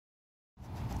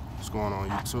going on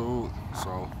YouTube?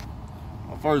 So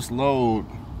my first load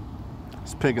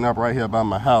is picking up right here by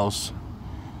my house,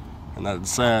 and I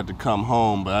decided to come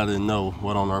home, but I didn't know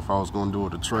what on earth I was going to do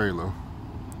with the trailer.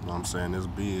 You know what I'm saying? It's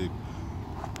big.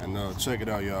 And check it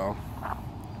out, y'all.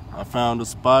 I found a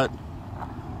spot.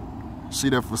 See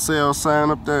that for sale sign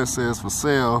up there? It says for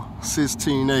sale,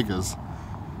 16 acres.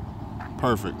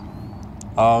 Perfect.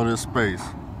 All this space.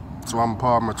 So I'm gonna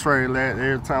park my trailer at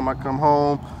every time I come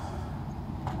home.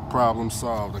 Problem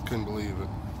solved. I couldn't believe it.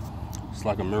 It's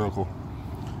like a miracle.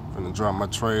 I'm gonna drop my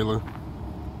trailer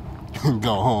and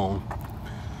go home.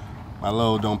 My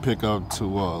load don't pick up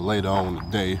till later on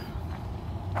today.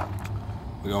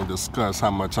 We're gonna discuss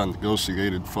how much I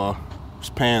negotiated for. I was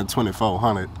paying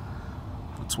 $2,400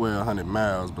 for 1,200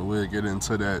 miles, but we'll get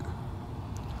into that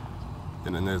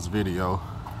in the next video.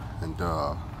 And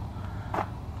I'm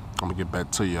gonna get back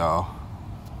to y'all.